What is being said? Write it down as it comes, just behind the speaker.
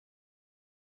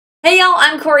Hey y'all,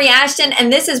 I'm Kori Ashton,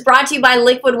 and this is brought to you by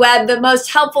Liquid Web, the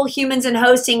most helpful humans in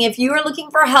hosting. If you are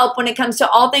looking for help when it comes to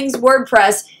all things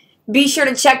WordPress, be sure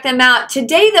to check them out.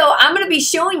 Today though, I'm going to be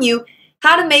showing you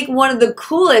how to make one of the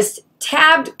coolest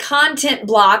tabbed content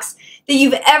blocks that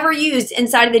you've ever used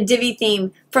inside of the Divi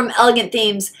theme from Elegant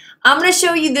Themes. I'm going to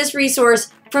show you this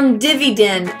resource from Divi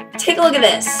Den. Take a look at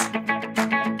this.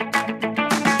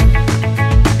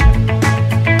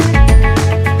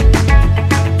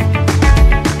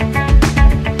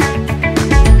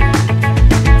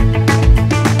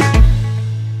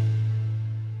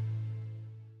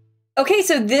 Okay,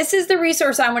 so this is the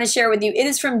resource I want to share with you. It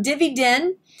is from Divi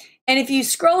Den, and if you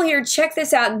scroll here, check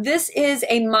this out. This is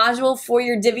a module for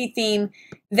your Divi theme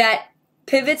that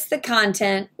pivots the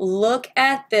content. Look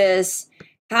at this.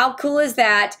 How cool is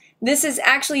that? This is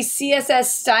actually CSS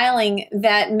styling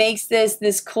that makes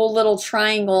this cool little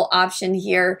triangle option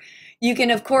here. You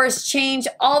can, of course, change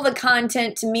all the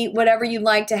content to meet whatever you'd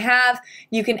like to have.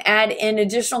 You can add in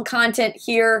additional content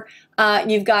here.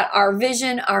 You've got our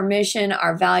vision, our mission,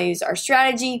 our values, our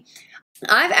strategy.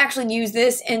 I've actually used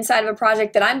this inside of a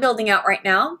project that I'm building out right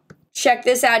now. Check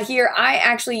this out here. I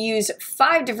actually use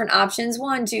 5 different options.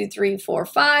 1, 2, 3, 4,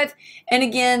 5. And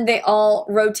again, they all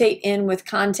rotate in with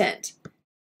content.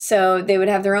 So they would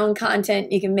have their own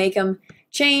content. You can make them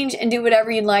change and do whatever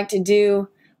you'd like to do.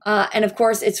 And of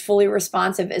course, it's fully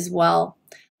responsive as well.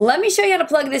 Let me show you how to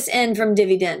plug this in from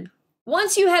Divi Den.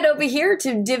 Once you head over here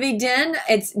to Divi Den,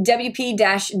 it's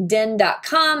wp-den.com,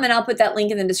 and I'll put that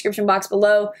link in the description box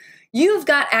below. You've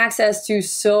got access to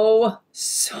so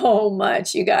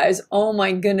much, you guys. Oh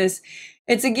my goodness.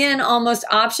 It's again almost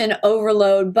option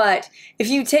overload, but if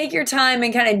you take your time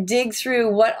and kind of dig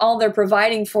through what all they're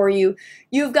providing for you,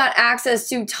 you've got access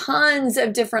to tons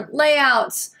of different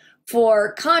layouts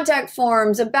for contact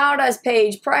forms, about us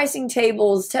page, pricing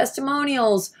tables,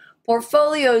 testimonials,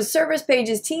 portfolios, service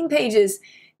pages, team pages.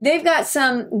 They've got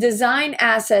some design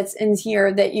assets in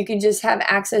here that you can just have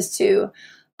access to.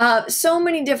 So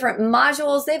many different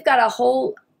modules. They've got a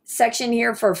whole section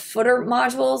here for footer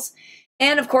modules.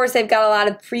 And of course, they've got a lot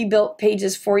of pre-built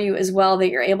pages for you as well that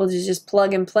you're able to just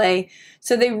plug and play.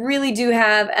 So they really do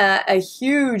have a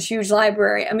huge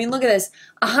library. I mean, look at this,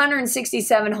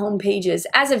 167 home pages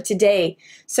as of today.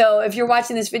 So if you're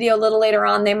watching this video a little later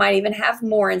on, they might even have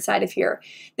more inside of here.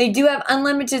 They do have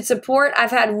unlimited support.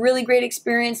 I've had really great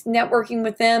experience networking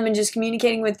with them and just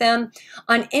communicating with them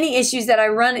on any issues that I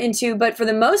run into. But for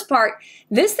the most part,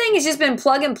 this thing has just been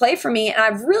plug and play for me, and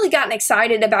I've really gotten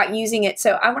excited about using it.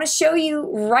 So I want to show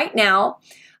you right now,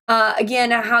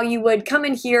 again, how you would come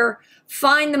in here,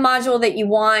 find the module that you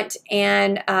want,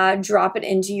 and drop it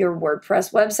into your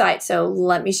WordPress website. So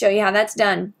let me show you how that's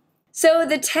done. So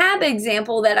the tab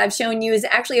example that I've shown you is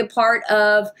actually a part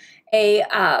of a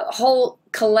whole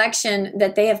collection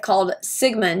that they have called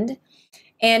Sigmund.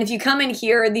 And if you come in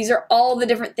here, these are all the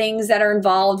different things that are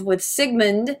involved with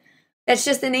Sigmund. That's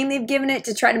just the name they've given it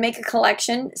to try to make a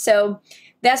collection. So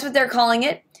that's what they're calling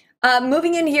it.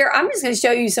 Moving in here, I'm just going to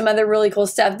show you some other really cool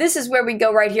stuff. This is where we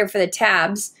go right here for the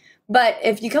tabs. But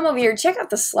if you come over here, check out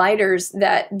the sliders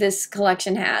that this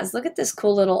collection has. Look at this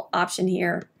cool little option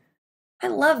here. I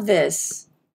love this.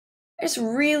 I just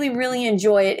really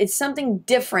enjoy it. It's something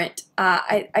different.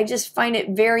 I just find it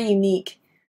very unique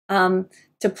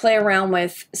to play around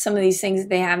with some of these things that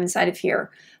they have inside of here.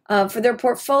 For their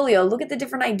portfolio, look at the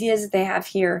different ideas that they have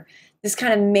here. This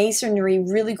kind of masonry,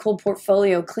 really cool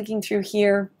portfolio. Clicking through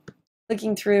here,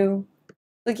 clicking through,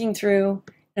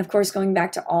 and of course going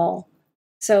back to all.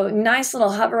 So nice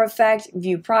little hover effect,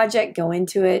 view project, go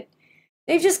into it.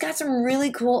 They've just got some really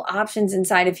cool options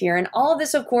inside of here. And all of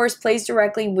this, of course, plays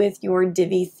directly with your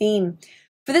Divi theme.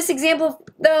 For this example,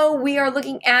 though, we are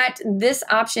looking at this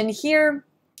option here.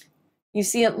 You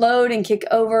see it load and kick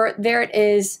over. There it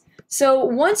is. So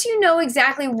once you know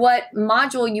exactly what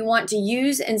module you want to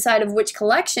use inside of which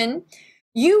collection,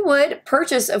 you would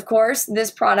purchase, of course, this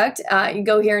product. You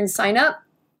go here and sign up.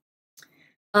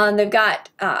 They've got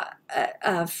a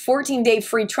 14-day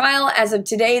free trial as of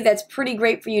today. That's pretty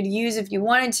great for you to use if you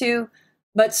wanted to.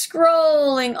 But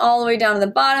scrolling all the way down to the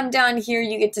bottom down here,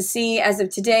 you get to see as of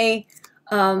today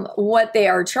what they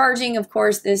are charging. Of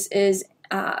course, this is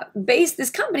this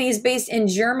company is based in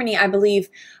Germany, I believe.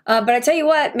 But I tell you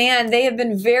what, man, they have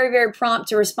been very prompt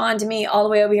to respond to me all the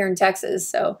way over here in Texas.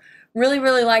 So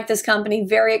really like this company.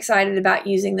 Very excited about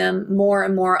using them more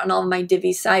and more on all of my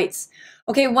Divi sites.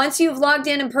 Okay, once you've logged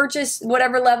in and purchased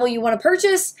whatever level you want to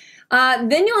purchase,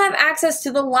 then you'll have access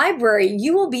to the library.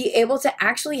 You will be able to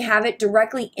actually have it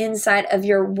directly inside of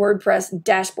your WordPress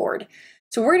dashboard.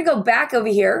 So we're going to go back over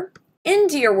here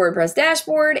into your WordPress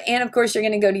dashboard, and of course you're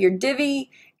going to go to your Divi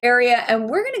area, and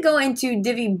we're going to go into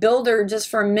Divi Builder just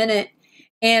for a minute,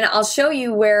 and I'll show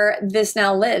you where this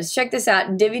now lives. Check this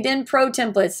out, Dividend Pro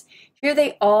templates. Here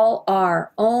they all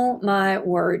are. Oh my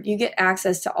word. You get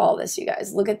access to all this, you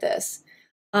guys. Look at this.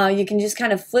 You can just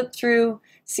kind of flip through,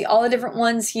 see all the different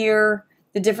ones here,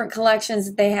 the different collections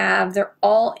that they have. They're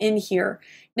all in here.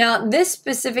 Now, this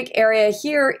specific area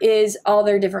here is all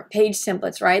their different page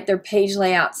templates, right? Their page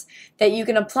layouts that you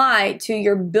can apply to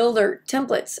your builder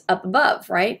templates up above,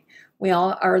 right? We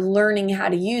all are learning how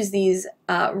to use these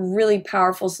really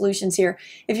powerful solutions here.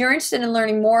 If you're interested in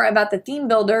learning more about the theme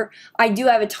builder, I do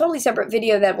have a totally separate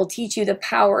video that will teach you the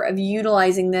power of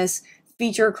utilizing this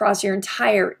feature across your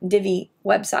entire Divi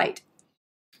website.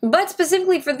 But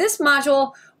specifically for this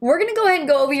module, we're going to go ahead and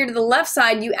go over here to the left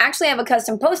side. You actually have a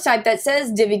custom post type that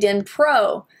says Dividend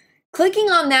Pro. Clicking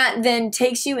on that then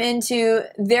takes you into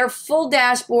their full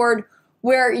dashboard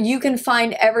where you can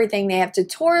find everything. They have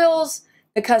tutorials,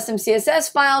 the custom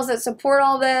CSS files that support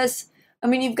all this. I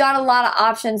mean, you've got a lot of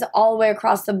options all the way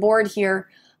across the board here.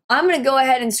 I'm going to go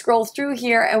ahead and scroll through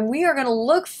here, and we are going to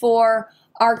look for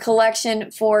our collection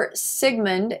for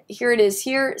Sigmund. Here it is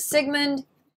here, Sigmund.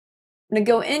 I'm going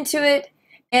to go into it,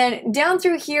 and down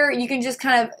through here, you can just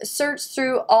kind of search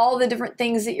through all the different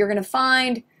things that you're going to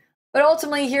find. But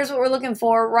ultimately, here's what we're looking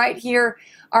for right here.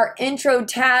 Our intro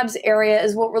tabs area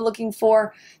is what we're looking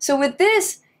for. So with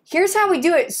this, here's how we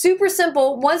do it. Super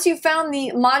simple. Once you've found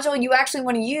the module you actually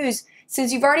want to use,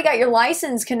 since you've already got your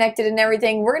license connected and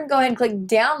everything, we're going to go ahead and click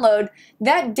download.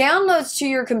 That downloads to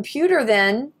your computer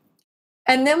then.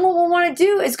 And then what we'll want to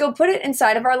do is go put it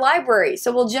inside of our library.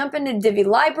 So we'll jump into Divi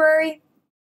Library.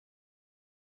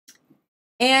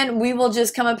 And we will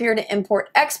just come up here to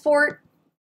import export.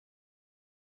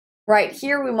 Right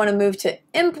here, we want to move to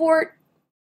import.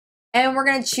 And we're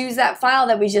going to choose that file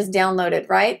that we just downloaded,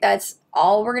 right? That's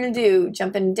all we're going to do.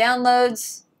 Jump in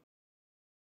downloads.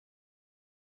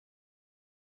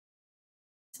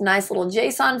 It's a nice little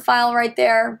JSON file right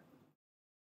there.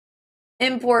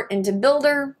 Import into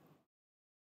Builder.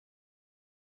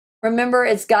 Remember,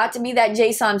 it's got to be that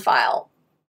JSON file.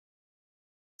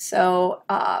 So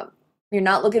you're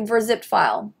not looking for a zipped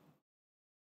file.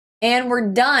 And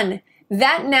we're done.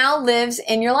 That now lives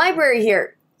in your library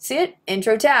here. See it?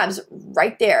 Intro tabs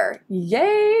right there.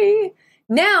 Yay!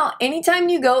 Now, anytime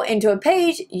you go into a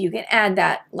page, you can add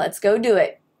that. Let's go do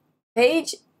it.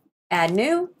 Page, add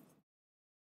new.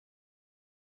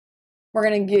 We're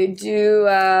going to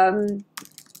do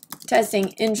testing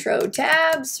intro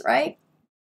tabs, right?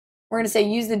 We're going to say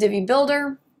use the Divi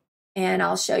Builder, and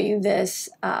I'll show you this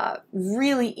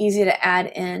really easy to add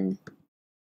in.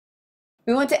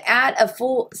 We want to add a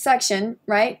full section,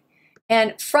 right?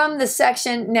 And from the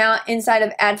section now inside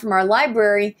of add from our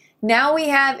library, now we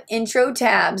have intro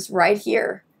tabs right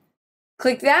here.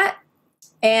 Click that,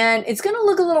 and it's going to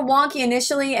look a little wonky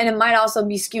initially, and it might also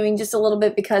be skewing just a little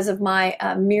bit because of my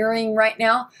mirroring right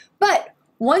now. But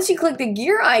once you click the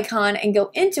gear icon and go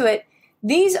into it,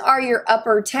 these are your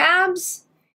upper tabs,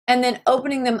 and then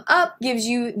opening them up gives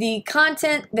you the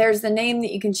content. There's the name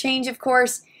that you can change, of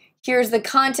course. Here's the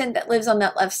content that lives on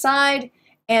that left side.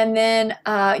 And then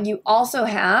you also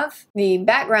have the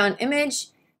background image.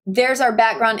 There's our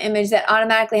background image that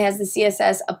automatically has the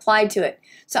CSS applied to it.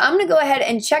 So I'm going to go ahead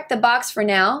and check the box for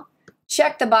now.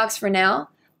 Check the box for now.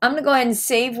 I'm going to go ahead and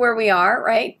save where we are,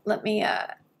 right? Let me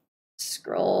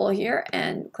scroll here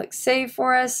and click save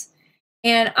for us.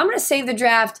 And I'm going to save the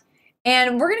draft.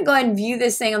 And we're going to go ahead and view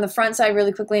this thing on the front side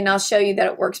really quickly, and I'll show you that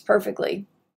it works perfectly.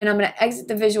 And I'm going to exit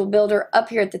the Visual Builder up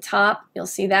here at the top. You'll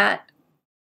see that.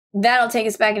 That'll take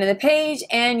us back into the page,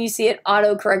 and you see it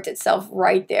auto-correct itself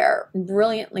right there.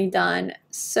 Brilliantly done.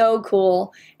 So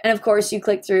cool. And of course, you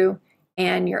click through,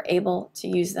 and you're able to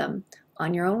use them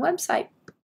on your own website.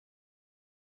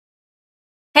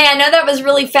 Hey, I know that was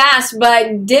really fast,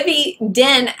 but Divi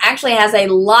Den actually has a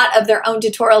lot of their own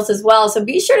tutorials as well. So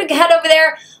be sure to head over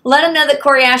there. Let them know that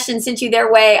Kori Ashton sent you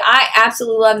their way. I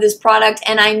absolutely love this product,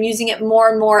 and I'm using it more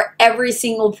and more every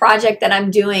single project that I'm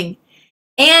doing.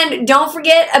 And don't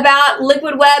forget about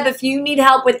Liquid Web. If you need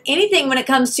help with anything when it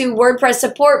comes to WordPress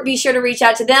support, be sure to reach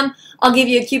out to them. I'll give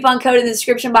you a coupon code in the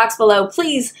description box below.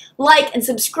 Please like and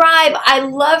subscribe. I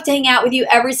love to hang out with you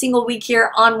every single week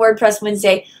here on WordPress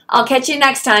Wednesday. I'll catch you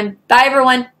next time. Bye,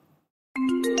 everyone.